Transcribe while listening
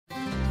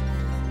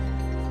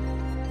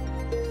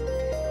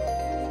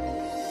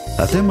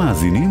אתם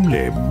מאזינים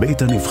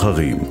לבית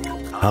הנבחרים,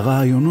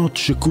 הרעיונות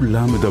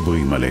שכולם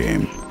מדברים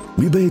עליהם,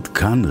 מבית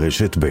כאן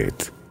רשת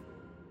בית.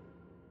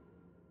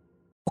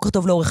 בוקר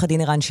טוב לעורך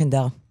הדין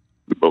שנדר.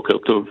 בוקר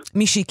טוב.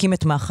 מי שהקים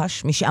את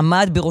מח"ש, מי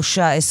שעמד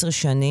בראשה 10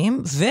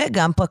 שנים,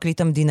 וגם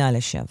פרקליט המדינה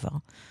לשעבר.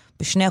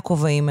 בשני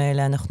הכובעים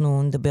האלה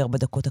אנחנו נדבר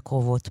בדקות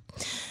הקרובות.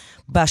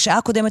 בשעה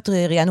הקודמת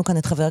ראיינו כאן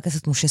את חבר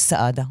הכנסת משה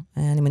סעדה.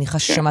 אני מניחה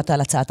ששמעת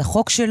על הצעת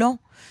החוק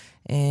שלו.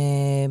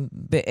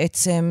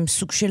 בעצם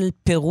סוג של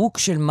פירוק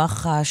של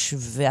מח"ש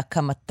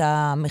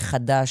והקמתה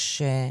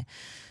מחדש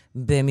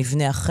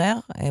במבנה אחר.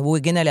 הוא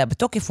הגן עליה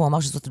בתוקף, הוא אמר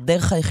שזאת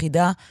הדרך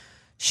היחידה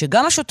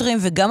שגם השוטרים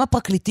וגם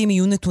הפרקליטים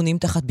יהיו נתונים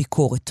תחת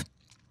ביקורת.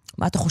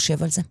 מה אתה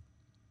חושב על זה?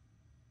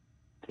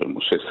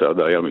 משה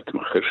סעדה היה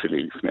מתמחה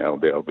שלי לפני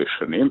הרבה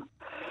שנים.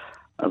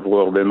 עברו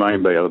הרבה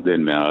מים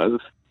בירדן מאז.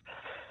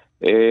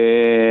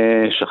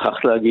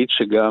 שכחת להגיד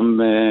שגם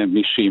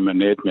מי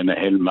שימנה את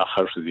מנהל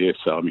מח"ש זה יהיה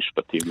שר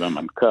המשפטים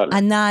והמנכ"ל.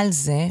 ענה על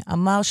זה,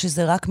 אמר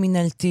שזה רק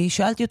מנהלתי,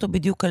 שאלתי אותו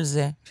בדיוק על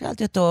זה,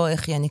 שאלתי אותו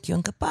איך יהיה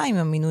ניקיון כפיים,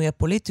 המינוי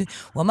הפוליטי,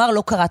 הוא אמר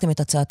לא קראתם את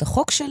הצעת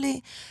החוק שלי,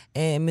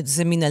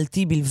 זה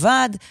מנהלתי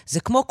בלבד, זה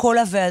כמו כל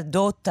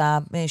הוועדות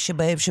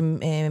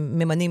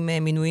שממנים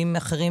מינויים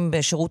אחרים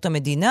בשירות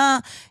המדינה,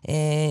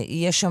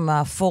 יש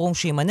שם פורום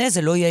שימנה,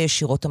 זה לא יהיה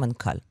ישירות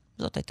המנכ"ל.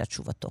 זאת הייתה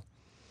תשובתו.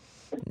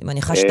 אני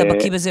מניחה שאתה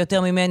בקיא בזה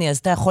יותר ממני, אז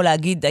אתה יכול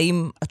להגיד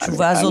האם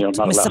התשובה הזאת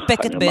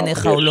מספקת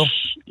בעיניך או לא.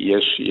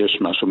 יש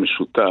משהו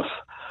משותף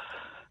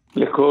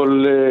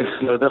לכל,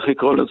 לא יודע איך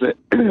לקרוא לזה,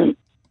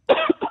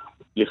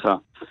 סליחה,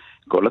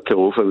 כל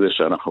הטירוף הזה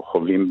שאנחנו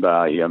חווים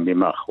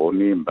בימים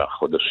האחרונים,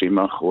 בחודשים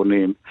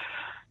האחרונים,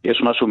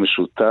 יש משהו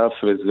משותף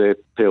וזה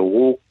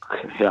פירוק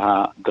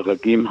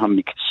הדרגים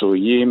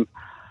המקצועיים,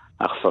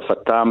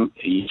 הכפפתם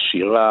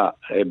ישירה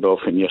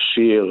באופן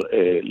ישיר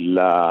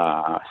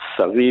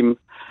לשרים,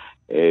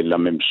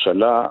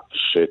 לממשלה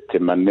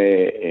שתמנה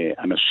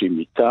אנשים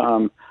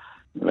מטעם,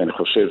 ואני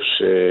חושב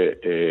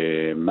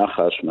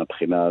שמח"ש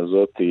מהבחינה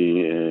הזאת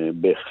היא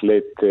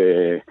בהחלט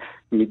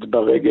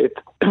מתברגת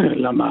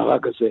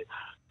למארג הזה.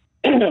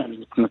 אני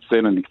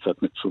מתנצל, אני קצת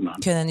מצונן.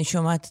 כן, אני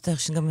שומעת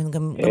גם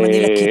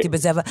אני לקיתי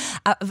בזה, אבל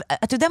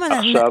אתה יודע מה,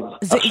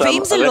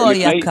 ואם זה לא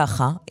היה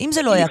ככה, אם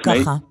זה לא היה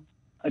ככה?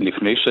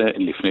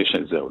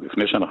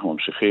 לפני שאנחנו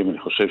ממשיכים, אני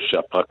חושב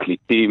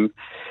שהפרקליטים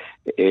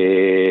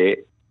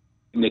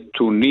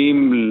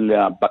נתונים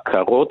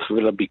לבקרות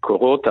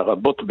ולביקורות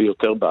הרבות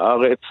ביותר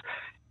בארץ,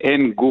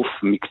 אין גוף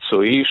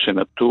מקצועי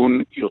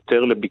שנתון יותר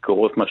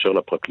לביקורות מאשר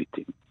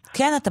לפרקליטים.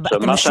 כן, אתה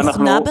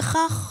משוכנע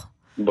בכך?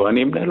 בוא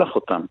אני אמנה לך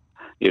אותם.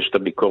 יש את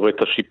הביקורת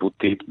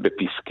השיפוטית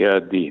בפסקי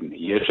הדין,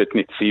 יש את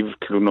נציב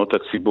תלונות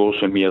הציבור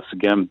של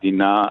מייצגי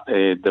המדינה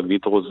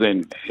דוד רוזן.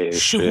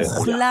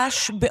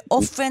 שהוחלש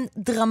באופן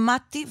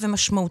דרמטי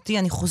ומשמעותי.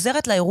 אני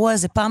חוזרת לאירוע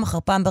הזה פעם אחר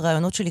פעם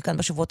ברעיונות שלי כאן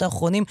בשבועות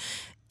האחרונים,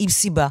 עם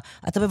סיבה.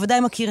 אתה בוודאי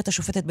מכיר את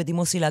השופטת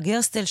בדימוס הילה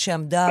גרסטל,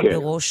 שעמדה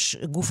בראש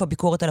גוף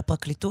הביקורת על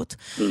הפרקליטות.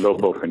 לא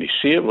באופן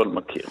אישי, אבל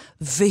מכיר.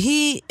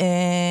 והיא,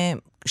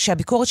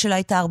 שהביקורת שלה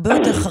הייתה הרבה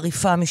יותר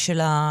חריפה משל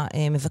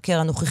המבקר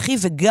הנוכחי,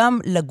 וגם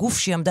לגוף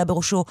שהיא עמדה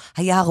בראשו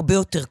היה הרבה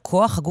יותר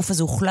כוח. הגוף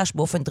הזה הוחלש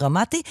באופן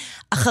דרמטי,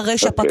 אחרי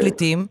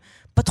שהפרקליטים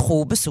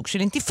פתחו בסוג של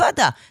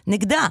אינתיפאדה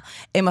נגדה.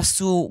 הם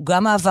עשו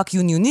גם מאבק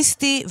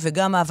יוניוניסטי,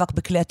 וגם מאבק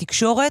בכלי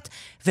התקשורת,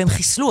 והם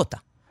חיסלו אותה.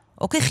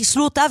 אוקיי,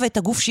 חיסלו אותה ואת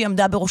הגוף שהיא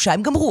עמדה בראשה,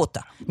 הם גמרו אותה,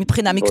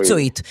 מבחינה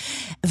מקצועית.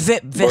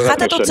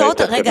 ואחת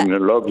התוצאות, רגע...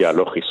 הטרמינולוגיה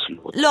לא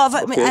חיסלו. לא, אבל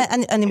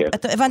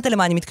הבנת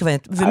למה אני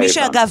מתכוונת. ומי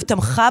שאגב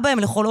תמכה בהם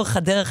לכל אורך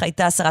הדרך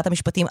הייתה שרת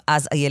המשפטים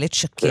אז, איילת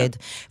שקד.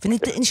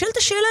 ונשאלת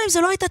השאלה אם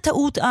זה לא הייתה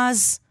טעות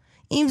אז,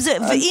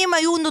 ואם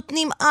היו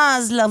נותנים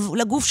אז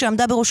לגוף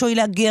שעמדה בראשו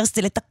הילה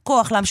גרסטל את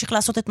הכוח להמשיך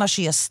לעשות את מה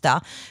שהיא עשתה,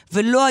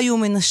 ולא היו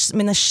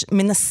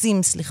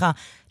מנסים,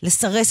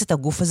 לסרס את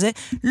הגוף הזה,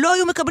 לא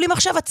היו מקבלים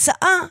עכשיו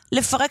הצעה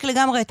לפרק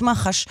לגמרי את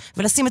מח"ש,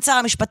 ולשים את שר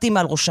המשפטים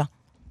על ראשה.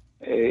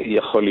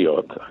 יכול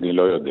להיות, אני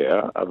לא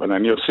יודע, אבל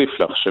אני אוסיף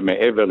לך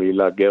שמעבר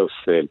להילה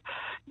גרסטל,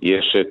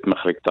 יש את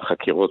מחלקת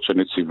החקירות של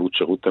נציבות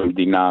שירות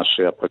המדינה,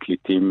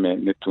 שהפרקליטים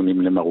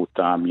נתונים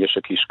למרותם, יש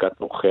את לשכת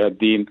עורכי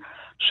הדין,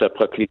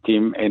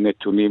 שהפרקליטים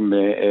נתונים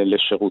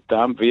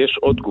לשירותם, ויש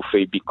עוד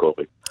גופי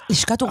ביקורת.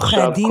 לשכת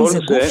עורכי הדין זה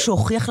גוף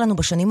שהוכיח לנו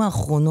בשנים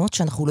האחרונות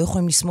שאנחנו לא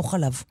יכולים לסמוך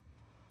עליו.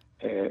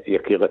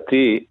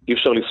 יקירתי, אי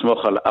אפשר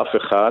לסמוך על אף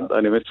אחד,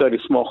 אני מציע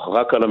לסמוך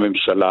רק על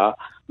הממשלה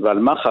ועל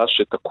מח"ש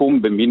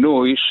שתקום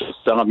במינוי של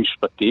שר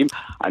המשפטים.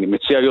 אני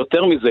מציע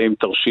יותר מזה, אם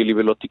תרשי לי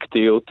ולא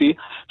תקטעי אותי,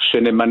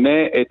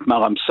 שנמנה את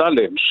מר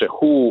אמסלם,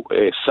 שהוא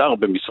שר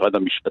במשרד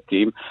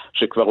המשפטים,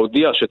 שכבר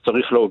הודיע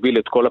שצריך להוביל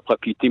את כל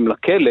הפרקליטים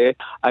לכלא.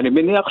 אני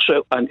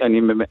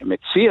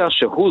מציע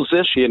שהוא זה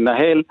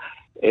שינהל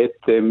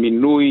את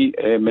מינוי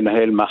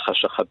מנהל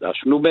מח"ש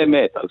החדש. נו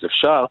באמת, אז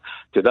אפשר,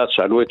 את יודעת,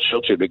 שאלו את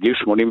צ'רצ'יל בגיל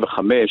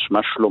 85, מה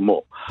שלמה?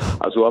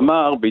 אז הוא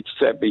אמר,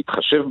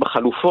 בהתחשב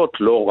בחלופות,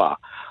 לא רע.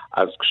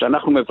 אז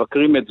כשאנחנו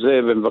מבקרים את זה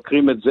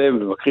ומבקרים את זה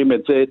ומבקרים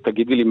את זה,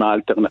 תגידי לי מה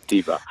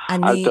האלטרנטיבה.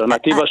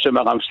 האלטרנטיבה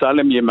שמר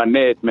אמסלם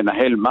ימנה את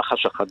מנהל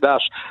מח"ש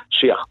החדש,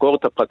 שיחקור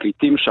את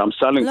הפרקליטים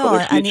שאמסלם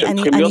קורפליט שהם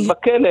צריכים להיות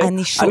בכלא.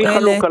 אני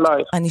חלוק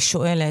עלייך. אני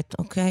שואלת,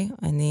 אוקיי?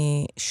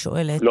 אני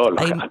שואלת... לא,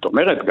 את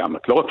אומרת גם,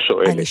 את לא רק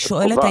שואלת. אני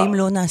שואלת האם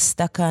לא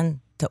נעשתה כאן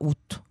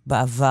טעות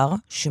בעבר,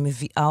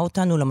 שמביאה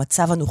אותנו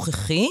למצב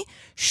הנוכחי,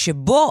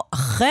 שבו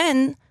אכן,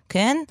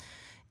 כן,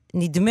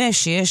 נדמה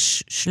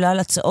שיש שלל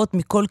הצעות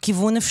מכל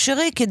כיוון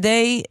אפשרי,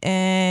 כדי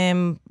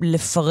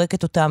לפרק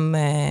את אותם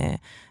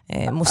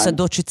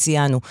מוסדות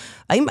שציינו.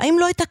 האם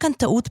לא הייתה כאן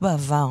טעות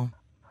בעבר?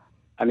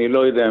 אני לא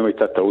יודע אם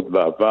הייתה טעות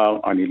בעבר,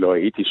 אני לא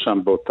הייתי שם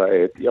באותה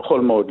עת,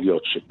 יכול מאוד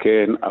להיות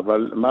שכן,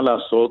 אבל מה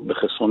לעשות,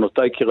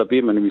 בחסרונותיי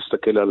כרבים אני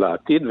מסתכל על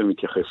העתיד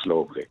ומתייחס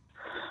להווה.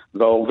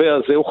 וההווה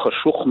הזה הוא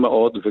חשוך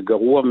מאוד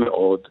וגרוע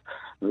מאוד,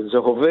 וזה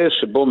הווה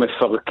שבו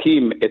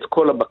מפרקים את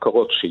כל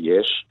הבקרות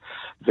שיש,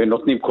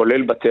 ונותנים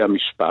כולל בתי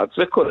המשפט,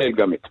 וכולל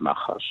גם את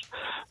מח"ש,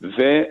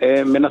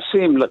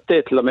 ומנסים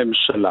לתת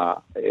לממשלה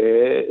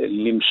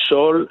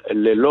למשול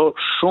ללא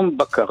שום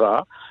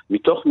בקרה,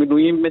 מתוך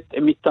מילואים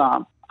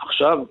מטעם.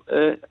 עכשיו,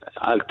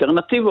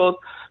 האלטרנטיבות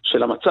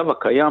של המצב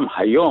הקיים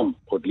היום,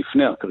 עוד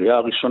לפני הקריאה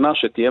הראשונה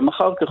שתהיה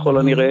מחר ככל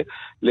הנראה,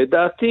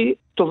 לדעתי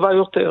טובה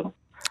יותר.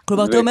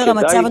 כלומר, אתה אומר,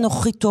 המצב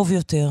הנוכחי טוב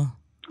יותר.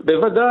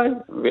 בוודאי,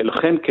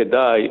 ולכן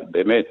כדאי,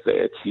 באמת,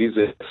 אצלי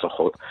זה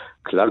לפחות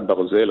כלל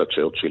ברזל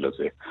הצ'רצ'יל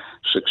הזה,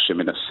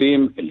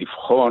 שכשמנסים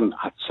לבחון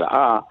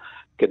הצעה,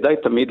 כדאי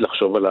תמיד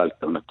לחשוב על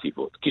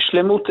האלטרנטיבות. כי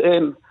שלמות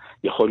אין.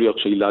 יכול להיות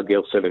שהילה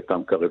גרצל הייתה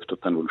מקרבת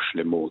אותנו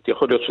לשלמות,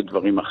 יכול להיות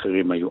שדברים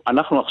אחרים היו.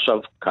 אנחנו עכשיו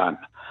כאן.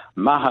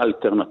 מה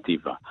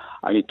האלטרנטיבה?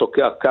 אני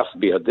תוקע כף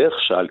בידך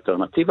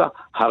שהאלטרנטיבה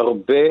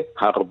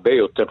הרבה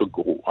יותר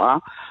גרועה,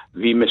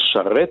 והיא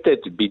משרתת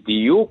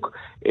בדיוק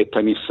את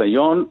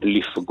הניסיון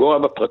לפגוע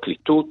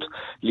בפרקליטות,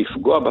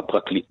 לפגוע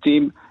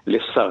בפרקליטים,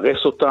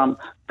 לסרס אותם,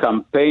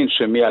 קמפיין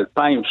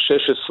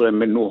שמ-2016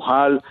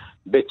 מנוהל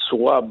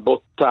בצורה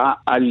בוטה,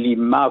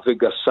 אלימה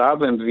וגסה,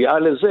 ומביאה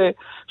לזה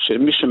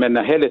שמי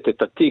שמנהלת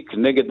את התיק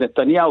נגד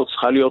נתניהו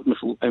צריכה להיות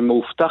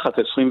מאובטחת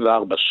 24/7,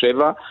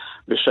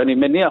 ושאני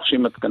מניח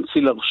שאם את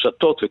כנסי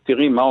לרשתות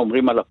ותראי מה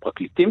אומרים על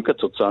הפרקליטים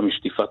כתוצאה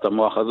משטיפת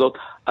המוח הזאת,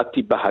 את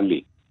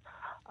תיבהלי.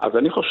 אז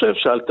אני חושב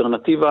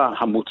שהאלטרנטיבה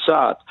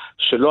המוצעת,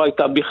 שלא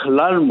הייתה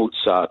בכלל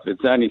מוצעת, ואת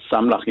זה אני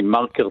שם לך עם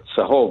מרקר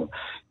צהוב,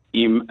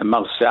 אם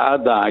מר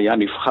סעדה היה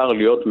נבחר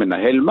להיות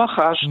מנהל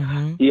מח"ש,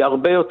 היא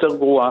הרבה יותר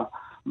גרועה.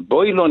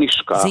 בואי לא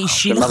נשכח, זה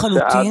אישי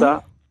לחלוטין?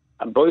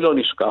 בואי לא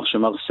נשכח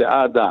שמר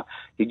סעדה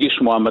הגיש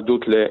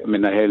מועמדות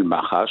למנהל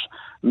מח"ש,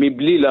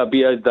 מבלי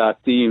להביע את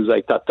דעתי אם זו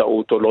הייתה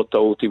טעות או לא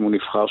טעות, אם הוא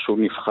נבחר שהוא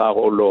נבחר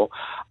או לא,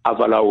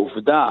 אבל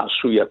העובדה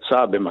שהוא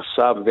יצא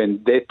במסע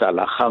ונדטה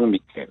לאחר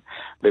מכן,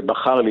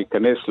 ובחר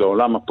להיכנס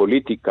לעולם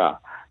הפוליטיקה,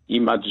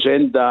 עם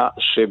אג'נדה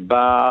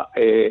שבאה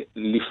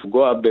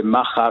לפגוע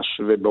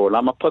במח"ש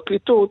ובעולם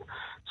הפרקליטות,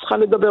 צריכה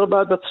לדבר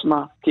בעד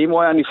עצמה. כי אם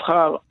הוא היה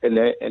נבחר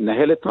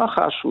לנהל את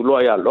מח"ש, הוא לא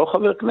היה לא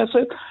חבר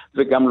כנסת,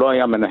 וגם לא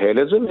היה מנהל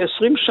את זה,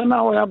 ו20 שנה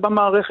הוא היה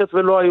במערכת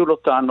ולא היו לו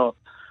טענות.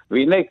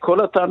 והנה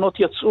כל הטענות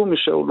יצאו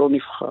משהוא לא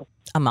נבחר.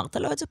 אמרת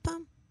לו את זה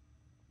פעם?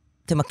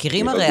 אתם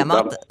מכירים הרי?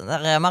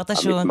 אמרת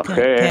שהוא...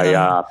 המתמחה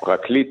היה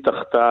פרקליט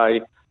תחתיי,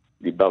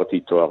 דיברתי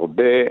איתו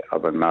הרבה,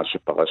 אבל מאז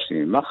שפרשתי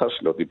ממח"ש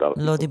לא דיברתי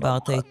איתו. לא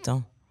דיברת איתו.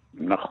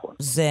 נכון.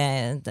 זה...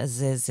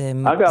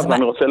 אגב,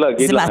 אני רוצה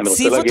להגיד לך עוד דבר.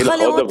 זה מעציב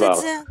אותך לראות את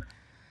זה?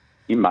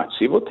 היא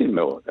מעציב אותי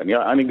מאוד.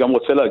 אני גם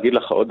רוצה להגיד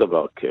לך עוד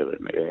דבר,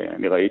 קרן.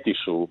 אני ראיתי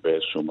שהוא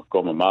באיזשהו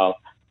מקום אמר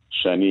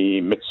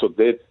שאני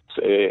מצודד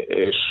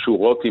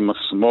שורות עם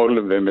השמאל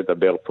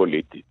ומדבר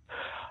פוליטית.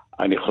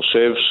 אני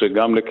חושב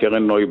שגם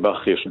לקרן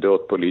נויבך יש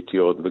דעות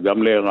פוליטיות,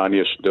 וגם לערן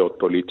יש דעות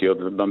פוליטיות,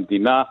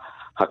 ובמדינה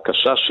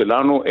הקשה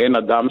שלנו אין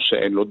אדם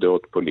שאין לו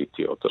דעות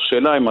פוליטיות.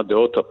 השאלה אם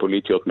הדעות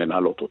הפוליטיות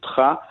מנהלות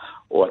אותך,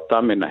 או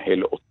אתה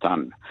מנהל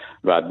אותן.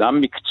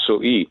 ואדם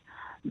מקצועי,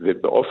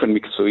 ובאופן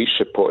מקצועי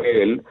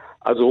שפועל,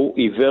 אז הוא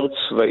עיוור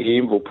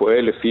צבעים, והוא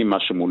פועל לפי מה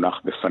שמונח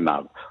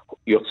בפניו.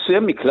 יוצא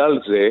מכלל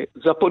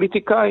זה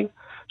הפוליטיקאי,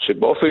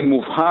 שבאופן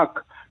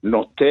מובהק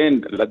נותן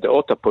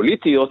לדעות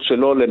הפוליטיות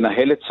שלו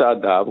לנהל את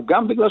צעדיו,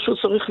 גם בגלל שהוא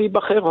צריך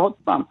להיבחר עוד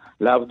פעם,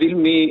 להבדיל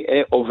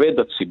מעובד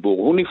הציבור,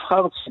 הוא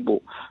נבחר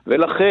ציבור,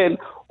 ולכן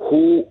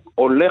הוא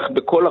הולך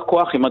בכל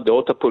הכוח עם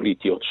הדעות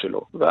הפוליטיות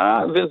שלו,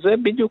 וזה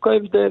בדיוק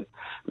ההבדל,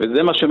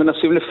 וזה מה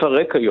שמנסים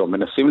לפרק היום,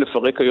 מנסים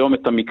לפרק היום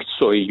את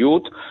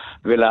המקצועיות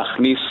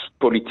ולהכניס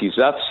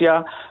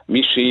פוליטיזציה,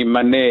 מי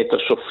שימנה את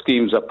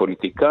השופטים זה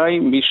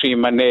הפוליטיקאים, מי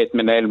שימנה את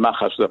מנהל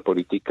מח"ש זה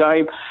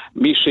הפוליטיקאים,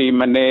 מי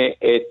שימנה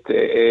את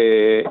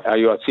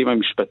היועצים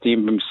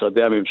המשפטיים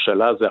במשרדי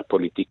הממשלה זה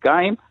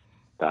הפוליטיקאים,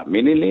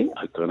 תאמיני לי,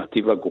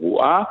 אלטרנטיבה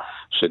גרועה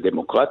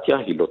שדמוקרטיה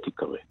היא לא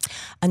תיקרא.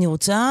 אני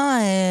רוצה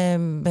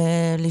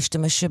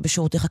להשתמש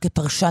בשירותיך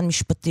כפרשן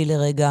משפטי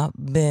לרגע,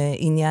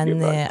 בעניין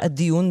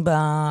הדיון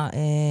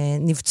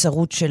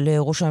בנבצרות של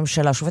ראש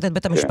הממשלה. שופטת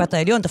בית המשפט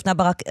העליון, דפנה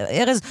ברק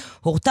ארז,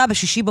 הורתה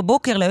בשישי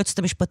בבוקר ליועצת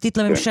המשפטית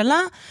לממשלה,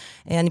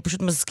 אני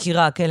פשוט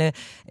מזכירה כאלה,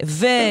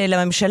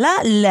 ולממשלה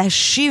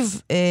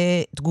להשיב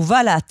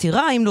תגובה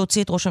לעתירה, אם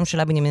להוציא את ראש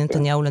הממשלה בנימין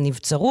נתניהו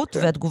לנבצרות,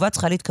 והתגובה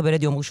צריכה להתקבל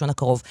עד יום ראשון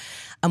הקרוב.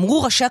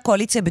 אמרו ראשי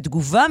הקואליציה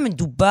בתגובה,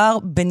 מדובר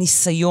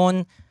בניסיון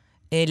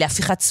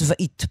להפיכה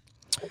צבאית.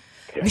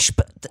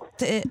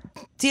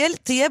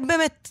 תהיה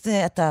באמת,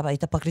 אתה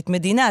היית פרקליט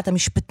מדינה, אתה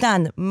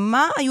משפטן,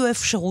 מה היו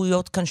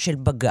האפשרויות כאן של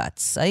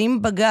בג"ץ?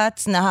 האם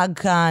בג"ץ נהג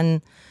כאן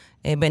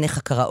בעיניך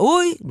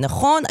כראוי?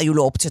 נכון? היו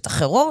לו אופציות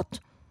אחרות?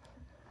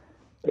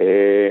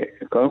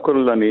 קודם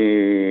כל אני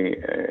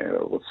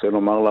רוצה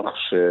לומר לך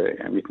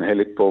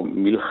שמתנהלת פה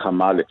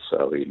מלחמה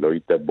לצערי, לא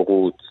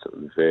התדברות,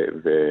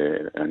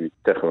 ואני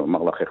תכף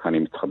אומר לך איך אני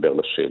מתחבר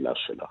לשאלה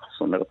שלך.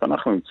 זאת אומרת,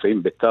 אנחנו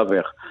נמצאים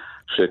בתווך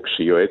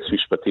שכשיועץ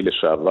משפטי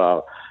לשעבר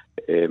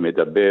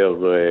מדבר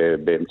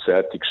באמצעי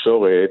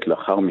התקשורת,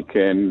 לאחר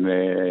מכן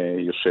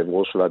יושב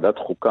ראש ועדת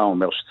חוקה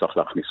אומר שצריך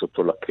להכניס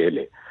אותו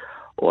לכלא.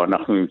 או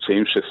אנחנו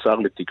נמצאים ששר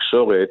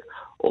לתקשורת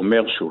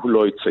אומר שהוא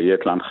לא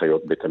יציית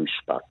להנחיות בית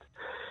המשפט.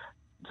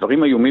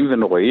 דברים איומים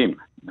ונוראים,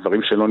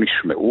 דברים שלא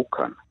נשמעו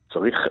כאן.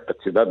 צריך,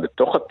 את יודעת,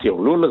 בתוך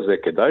התרלול הזה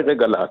כדאי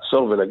רגע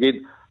לעצור ולהגיד,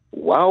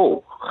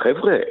 וואו,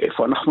 חבר'ה,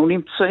 איפה אנחנו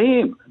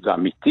נמצאים? זה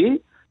אמיתי?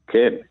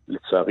 כן,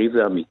 לצערי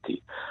זה אמיתי.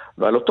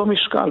 ועל אותו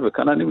משקל,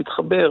 וכאן אני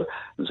מתחבר,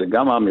 זה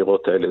גם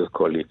האמירות האלה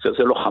לקואליציה,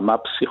 זה לוחמה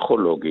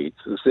פסיכולוגית,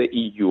 זה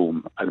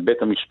איום על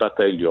בית המשפט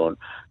העליון,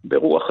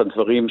 ברוח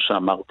הדברים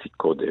שאמרתי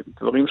קודם,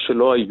 דברים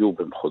שלא היו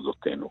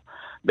במחוזותינו.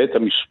 בית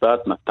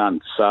המשפט נתן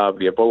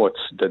צו, יבואו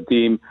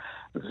הצדדים,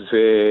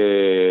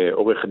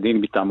 ועורך דין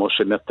מטעמו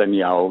של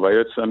נתניהו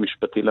והיועץ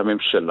המשפטי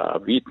לממשלה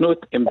ויתנו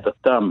את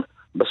עמדתם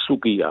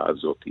בסוגיה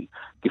הזאת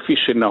כפי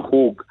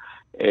שנהוג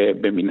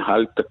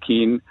במנהל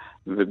תקין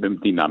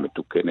ובמדינה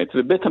מתוקנת,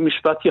 ובית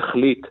המשפט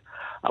יחליט.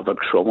 אבל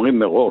כשאומרים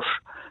מראש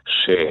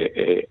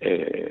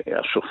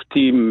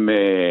שהשופטים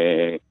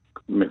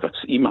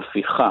מבצעים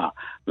הפיכה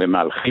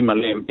ומהלכים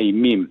עליהם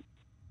אימים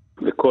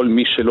וכל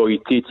מי שלא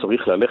איתי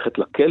צריך ללכת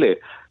לכלא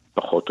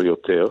פחות או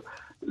יותר,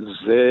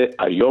 זה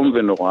היום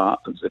ונורא,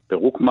 זה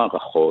פירוק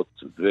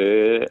מערכות,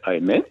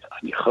 והאמת,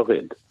 אני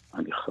חרד.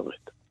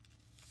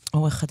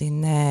 עורך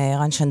הדין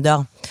שנדר,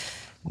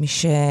 מי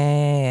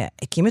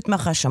שהקים את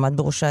מח"ש, עמד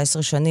בראשה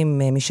 10 שנים,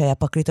 מי שהיה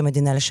פרקליט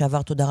המדינה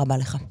לשעבר, תודה רבה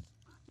לך.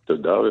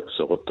 תודה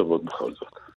ובשורות טובות בכל זאת.